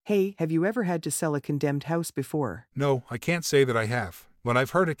Hey, have you ever had to sell a condemned house before? No, I can't say that I have, but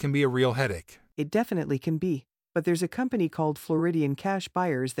I've heard it can be a real headache. It definitely can be. But there's a company called Floridian Cash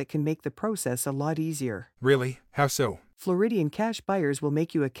Buyers that can make the process a lot easier. Really? How so? Floridian Cash Buyers will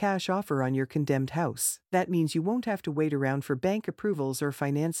make you a cash offer on your condemned house. That means you won't have to wait around for bank approvals or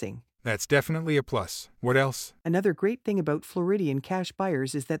financing. That's definitely a plus. What else? Another great thing about Floridian Cash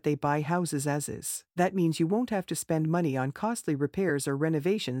Buyers is that they buy houses as is. That means you won't have to spend money on costly repairs or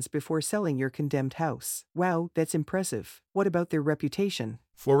renovations before selling your condemned house. Wow, that's impressive. What about their reputation?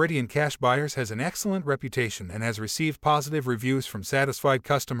 Floridian Cash Buyers has an excellent reputation and has received positive reviews from satisfied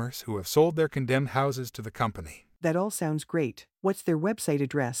customers who have sold their condemned houses to the company. That all sounds great. What's their website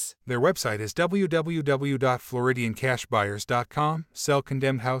address? Their website is www.floridiancashbuyers.com, Sell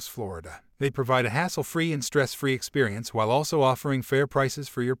Condemned House, Florida. They provide a hassle-free and stress-free experience while also offering fair prices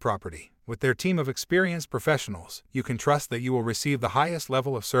for your property. With their team of experienced professionals, you can trust that you will receive the highest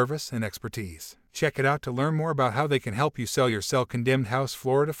level of service and expertise. Check it out to learn more about how they can help you sell your Sell Condemned House,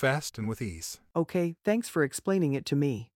 Florida fast and with ease. Okay, thanks for explaining it to me.